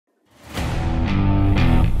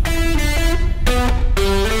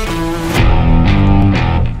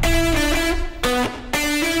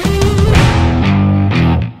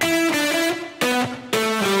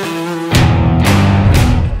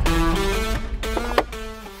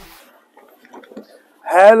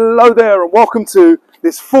Hello there and welcome to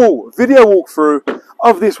this full video walkthrough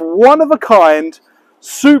of this one-of-a-kind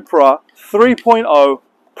Supra 3.0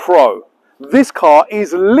 Pro. This car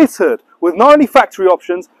is littered with not only factory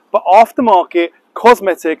options but aftermarket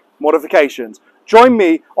cosmetic modifications. Join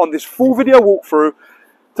me on this full video walkthrough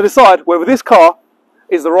to decide whether this car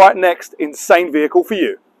is the right next insane vehicle for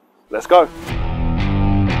you. Let's go.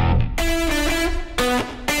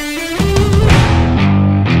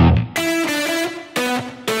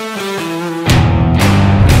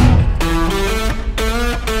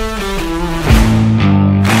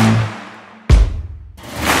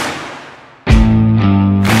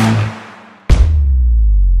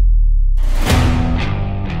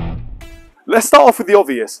 Let's start off with the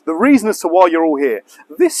obvious, the reason as to why you're all here.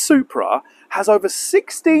 This Supra has over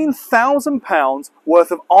 £16,000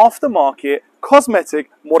 worth of aftermarket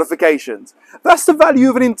cosmetic modifications. That's the value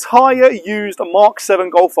of an entire used Mark 7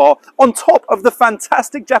 Golf R on top of the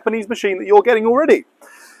fantastic Japanese machine that you're getting already.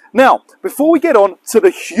 Now, before we get on to the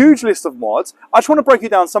huge list of mods, I just want to break you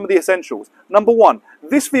down some of the essentials. Number one,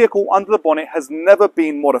 this vehicle under the bonnet has never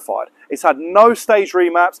been modified. It's had no stage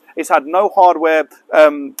remaps, it's had no hardware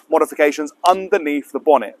modifications underneath the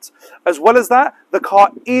bonnet. As well as that, the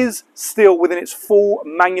car is still within its full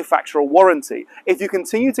manufacturer warranty. If you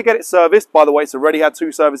continue to get it serviced, by the way, it's already had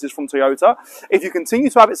 2 services from Toyota. If you continue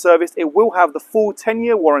to have it serviced, it will have the full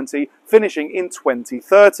 10-year warranty finishing in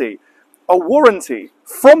 2030. A warranty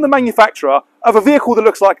from the manufacturer of a vehicle that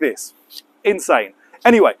looks like this. Insane.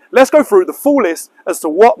 Anyway, let's go through the full list as to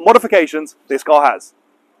what modifications this car has.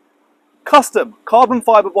 Custom carbon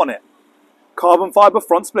fiber bonnet, carbon fiber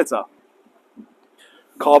front splitter,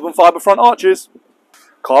 carbon fiber front arches,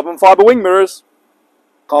 carbon fiber wing mirrors,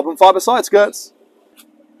 carbon fiber side skirts,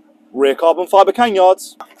 rear carbon fiber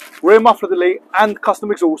canyards, rear muffler delete and custom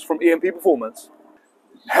exhaust from EMP Performance.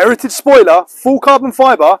 Heritage spoiler, full carbon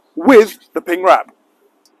fibre with the ping wrap.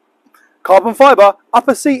 Carbon fibre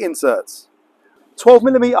upper seat inserts.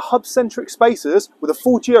 12mm hub-centric spacers with a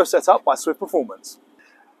full geo setup by Swift Performance.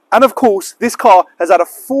 And of course, this car has had a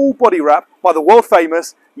full body wrap by the world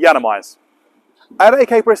famous Yanamize. At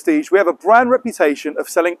AK Prestige, we have a brand reputation of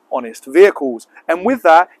selling honest vehicles. And with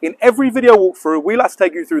that, in every video walkthrough, we like to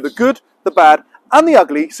take you through the good, the bad, and the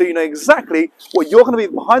ugly, so you know exactly what you're going to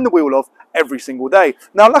be behind the wheel of every single day.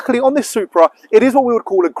 Now, luckily on this Supra, it is what we would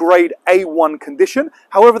call a grade A1 condition.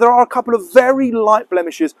 However, there are a couple of very light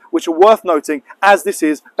blemishes which are worth noting, as this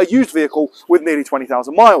is a used vehicle with nearly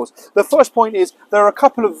 20,000 miles. The first point is there are a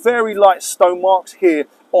couple of very light stone marks here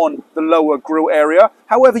on the lower grille area.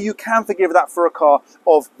 However, you can forgive that for a car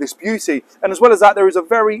of this beauty. And as well as that, there is a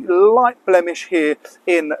very light blemish here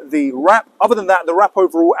in the wrap. Other than that, the wrap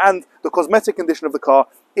overall and the cosmetic condition of the car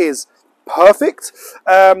is perfect.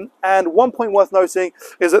 And one point worth noting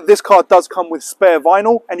is that this car does come with spare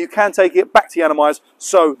vinyl, and you can take it back to Yanamize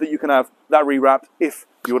so that you can have that rewrapped if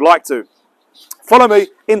you would like to. Follow me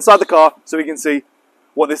inside the car so we can see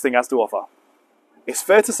what this thing has to offer. It's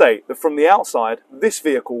fair to say that from the outside, this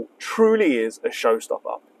vehicle truly is a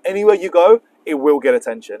showstopper. Anywhere you go, it will get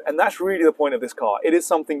attention. And that's really the point of this car. It is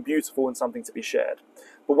something beautiful and something to be shared.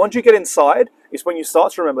 But once you get inside, it's when you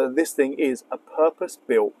start to remember that this thing is a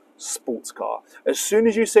purpose-built sports car. As soon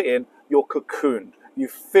as you sit in, you're cocooned. You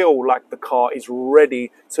feel like the car is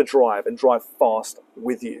ready to drive and drive fast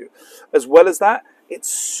with you. As well as that,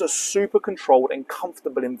 it's a super controlled and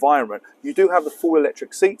comfortable environment. You do have the full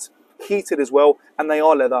electric seats, heated as well, and they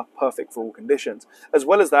are leather, perfect for all conditions. As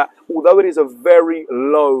well as that, although it is a very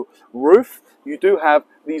low roof, you do have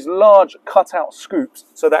these large cutout scoops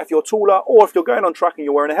so that if you're taller or if you're going on track and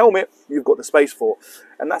you're wearing a helmet, you've got the space for.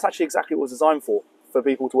 And that's actually exactly what it was designed for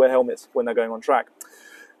people to wear helmets when they're going on track.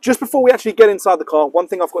 Just before we actually get inside the car, one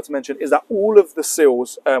thing I've got to mention is that all of the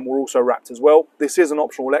sills were also wrapped as well. This is an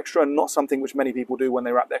optional extra and not something which many people do when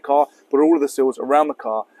they wrap their car, but all of the sills around the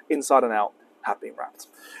car, inside and out, have been wrapped.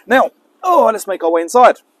 Now, let's make our way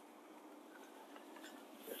inside.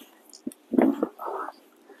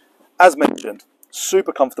 As mentioned,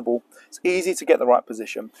 super comfortable. It's easy to get the right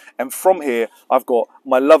position. And from here, I've got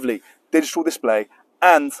my lovely digital display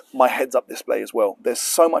and my heads-up display as well. There's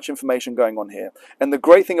so much information going on here. And the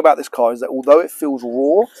great thing about this car is that although it feels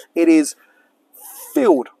raw, it is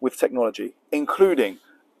filled with technology, including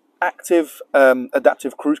active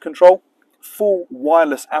adaptive cruise control, full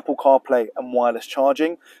wireless Apple CarPlay and wireless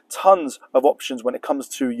charging, tons of options when it comes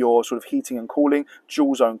to your sort of heating and cooling,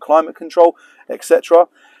 dual zone climate control, etc.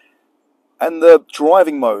 And the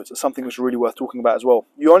driving modes are something which is really worth talking about as well.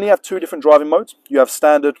 You only have 2 different driving modes. You have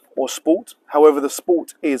standard or sport. However, the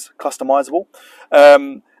sport is customizable.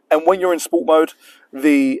 And when you're in sport mode,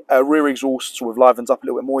 The rear exhaust sort of livens up a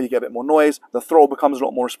little bit more, you get a bit more noise, the throttle becomes a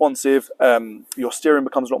lot more responsive, your steering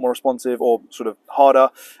becomes a lot more responsive or sort of harder,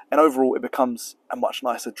 and overall it becomes a much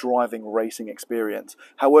nicer driving racing experience.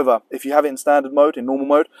 However, if you have it in standard mode, in normal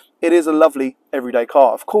mode, it is a lovely everyday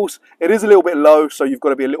car. Of course, it is a little bit low, so you've got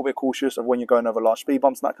to be a little bit cautious of when you're going over large speed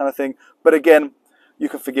bumps and that kind of thing, but again, you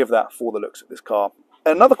can forgive that for the looks of this car.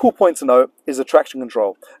 Another cool point to note is the traction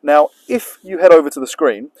control. Now, if you head over to the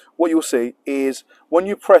screen, what you'll see is when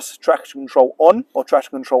you press traction control on or traction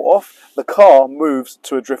control off, the car moves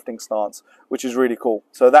to a drifting stance, which is really cool.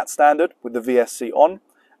 So that's standard with the VSC on,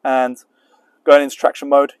 and going into traction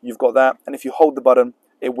mode, you've got that. And if you hold the button,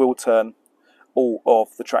 it will turn all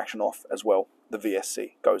of the traction off as well. The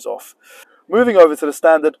VSC goes off. Moving over to the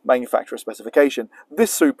standard manufacturer specification,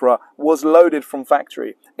 this Supra was loaded from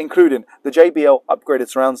factory, including the JBL upgraded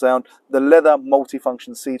surround sound, the leather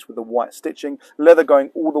multifunction seats with the white stitching, leather going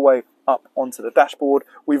all the way up onto the dashboard.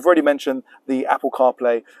 We've already mentioned the Apple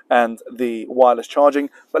CarPlay and the wireless charging,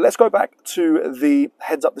 but let's go back to the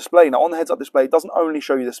heads-up display. Now, on the heads-up display, it doesn't only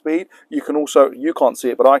show you the speed, you can also, you can't see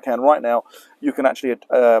it, but I can right now, you can actually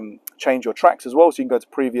change your tracks as well, so you can go to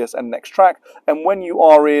previous and next track, and when you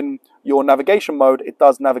are in your navigation mode, it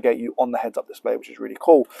does navigate you on the heads-up display, which is really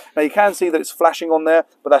cool. Now, you can see that it's flashing on there,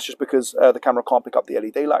 but that's just because the camera can't pick up the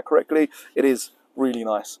LED light correctly. It is really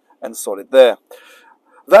nice and solid there.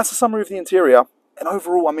 That's a summary of the interior, and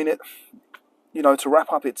overall, I mean, you know, to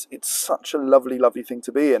wrap up, it's such a lovely, lovely thing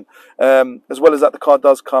to be in. As well as that, the car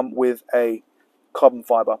does come with a carbon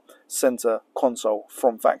fiber center console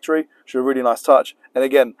from factory, which is a really nice touch. And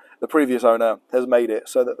again, the previous owner has made it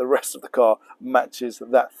so that the rest of the car matches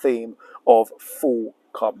that theme of full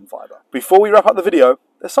carbon fiber. Before we wrap up the video,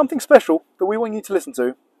 there's something special that we want you to listen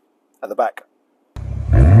to at the back.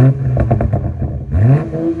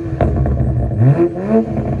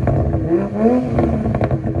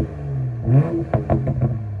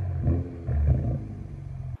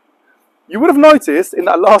 You would have noticed in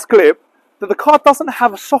that last clip that the car doesn't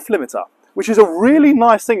have a soft limiter, which is a really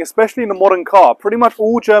nice thing, especially in a modern car. Pretty much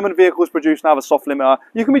all German vehicles produced now have a soft limiter.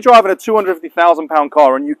 You can be driving a £250,000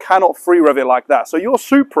 car and you cannot free rev it like that. So your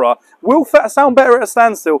Supra will sound better at a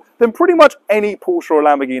standstill than pretty much any Porsche or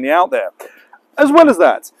Lamborghini out there. As well as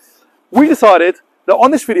that, we decided that on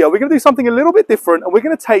this video, we're going to do something a little bit different and we're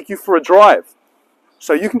going to take you for a drive.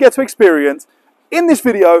 So you can get to experience in this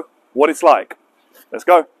video what it's like. Let's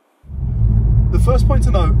go. The first point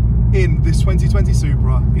to note in this 2020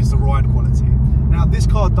 Supra is the ride quality. Now, this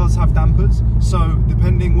car does have dampers, so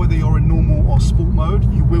depending whether you're in normal or sport mode,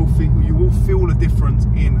 you will feel a difference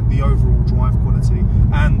in the overall drive quality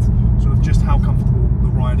and sort of just how comfortable the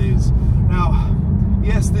ride is. Now,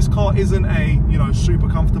 yes, this car isn't a, you know, super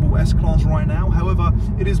comfortable S-Class right now. However,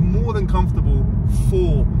 it is more than comfortable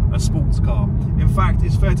for a sports car. In fact,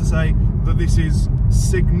 it's fair to say that this is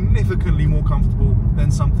significantly more comfortable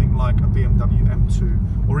than something like a BMW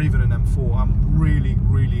M2 or even an M4. I'm really,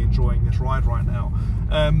 really enjoying this ride right now.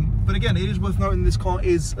 But again, it is worth noting this car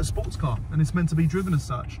is a sports car and it's meant to be driven as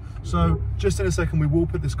such. So just in a second, we will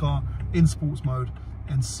put this car in sports mode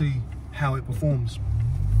and see how it performs.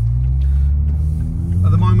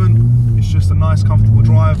 At the moment, it's just a nice, comfortable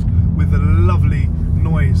drive with a lovely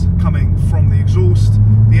noise coming from the exhaust.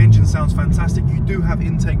 The engine sounds fantastic. You do have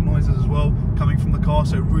intake noises as well coming from the car,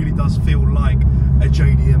 so it really does feel like a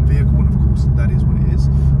JDM vehicle, and of course that is what it is.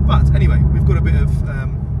 But anyway, we've got a bit of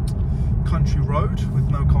country road with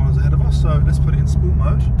no cars ahead of us, so let's put it in sport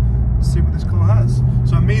mode and see what this car has.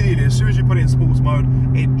 So immediately, as soon as you put it in sports mode,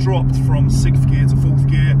 it dropped from 6th gear to 4th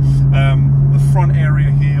gear. The front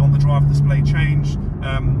area here on the driver display changed.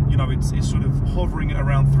 You know, it's sort of hovering at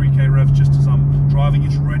around 3k revs just as I'm driving.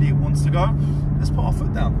 It's ready, it wants to go. Let's put our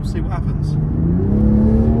foot down, see what happens.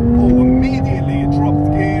 Oh, immediately it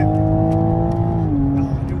dropped gear.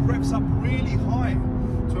 It revs up really high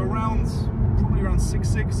to probably around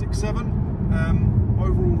 6.6, 6.7.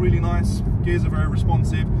 Overall, really nice. Gears are very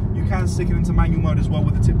responsive. You can stick it into manual mode as well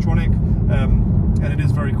with the Tiptronic, and it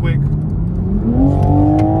is very quick.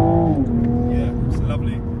 Yeah, it's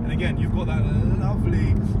lovely. And again, you've got that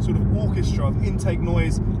lovely sort of orchestra of intake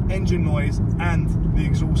noise, engine noise, and the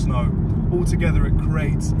exhaust note. All together, it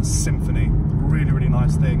creates a symphony. Really, really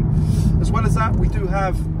nice thing. As well as that, we do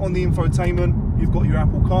have on the infotainment, you've got your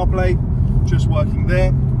Apple CarPlay just working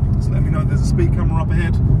there. So let me know there's a speed camera up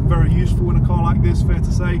ahead. Very useful in a car like this, fair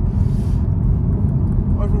to say.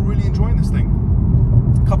 Overall, really enjoying this thing.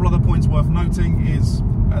 A couple other points worth noting is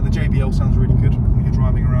the JBL sounds really good when you're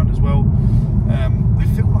driving around as well. I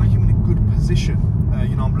feel like I'm in a good position.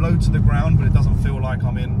 You know, I'm low to the ground, but it doesn't feel like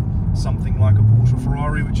I'm in something like a Porsche or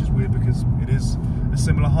Ferrari, which is weird because it is a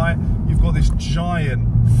similar height. You've got this giant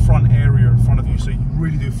front area in front of you, so you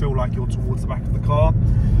really do feel like you're towards the back of the car.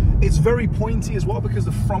 It's very pointy as well because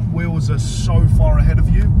the front wheels are so far ahead of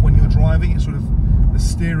you when you're driving. It's sort of, the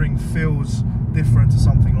steering feels different to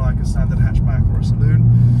something like a standard hatchback or a saloon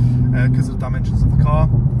because of the dimensions of the car.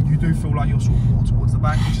 You do feel like you're sort of more towards the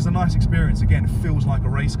back, which is a nice experience. Again, it feels like a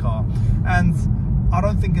race car. And I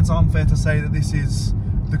don't think it's unfair to say that this is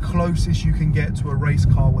the closest you can get to a race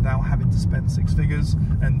car without having to spend six figures.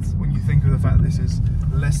 And when you think of the fact that this is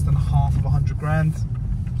less than half of 100 grand,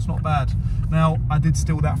 it's not bad. Now, I did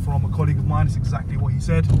steal that from a colleague of mine. It's exactly what he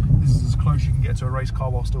said. This is as close you can get to a race car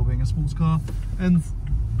while still being a sports car. And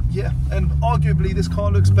yeah, and arguably this car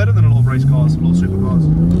looks better than a lot of race cars, a lot of supercars.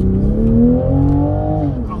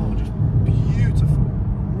 Oh, just beautiful,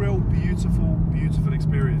 real beautiful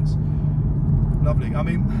experience. Lovely. I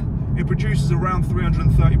mean, it produces around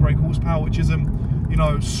 330 brake horsepower, which isn't, you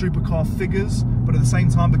know, supercar figures, but at the same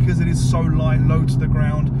time, because it is so light, low to the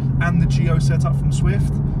ground, and the Geo setup from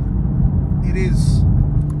Swift, it is,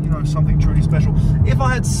 you know, something truly special. If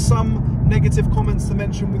I had some negative comments to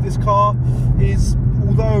mention with this car, is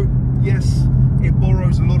although yes, it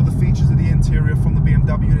borrows a lot of the features of the interior from the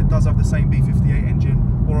BMW, and it does have the same B58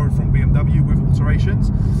 engine borrowed from BMW with alterations,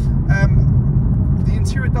 the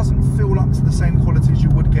interior doesn't feel up to the same quality as you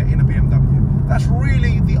would get in a BMW. That's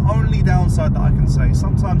really the only downside that I can say.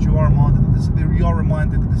 Sometimes you are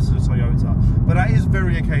reminded that this is a Toyota, but that is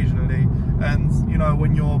very occasionally. And you know,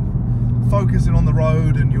 when you're focusing on the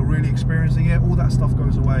road and you're really experiencing it, all that stuff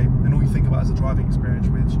goes away, and all you think about is the driving experience,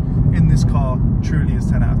 which in this car truly is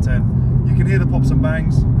 10 out of 10. You can hear the pops and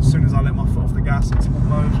bangs as soon as I let my foot off the gas in sport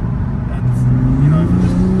mode, and you know,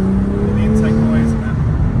 just the intake noise and then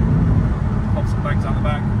pops and bangs out the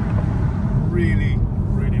back. Really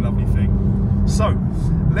lovely thing. So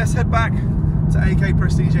let's head back to AK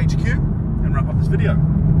Prestige HQ and wrap up this video.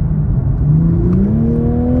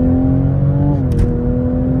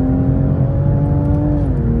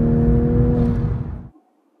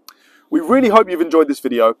 We really hope you've enjoyed this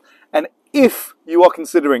video, and if you are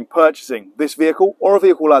considering purchasing this vehicle or a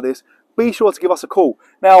vehicle like this, be sure to give us a call.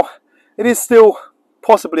 Now, it is still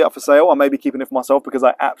possibly up for sale. I may be keeping it for myself because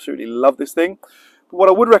I absolutely love this thing. But what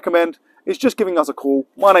I would recommend is just giving us a call.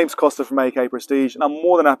 My name's Costa from AK Prestige, and I'm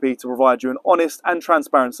more than happy to provide you an honest and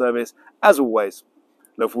transparent service as always.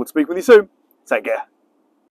 Look forward to speaking with you soon. Take care.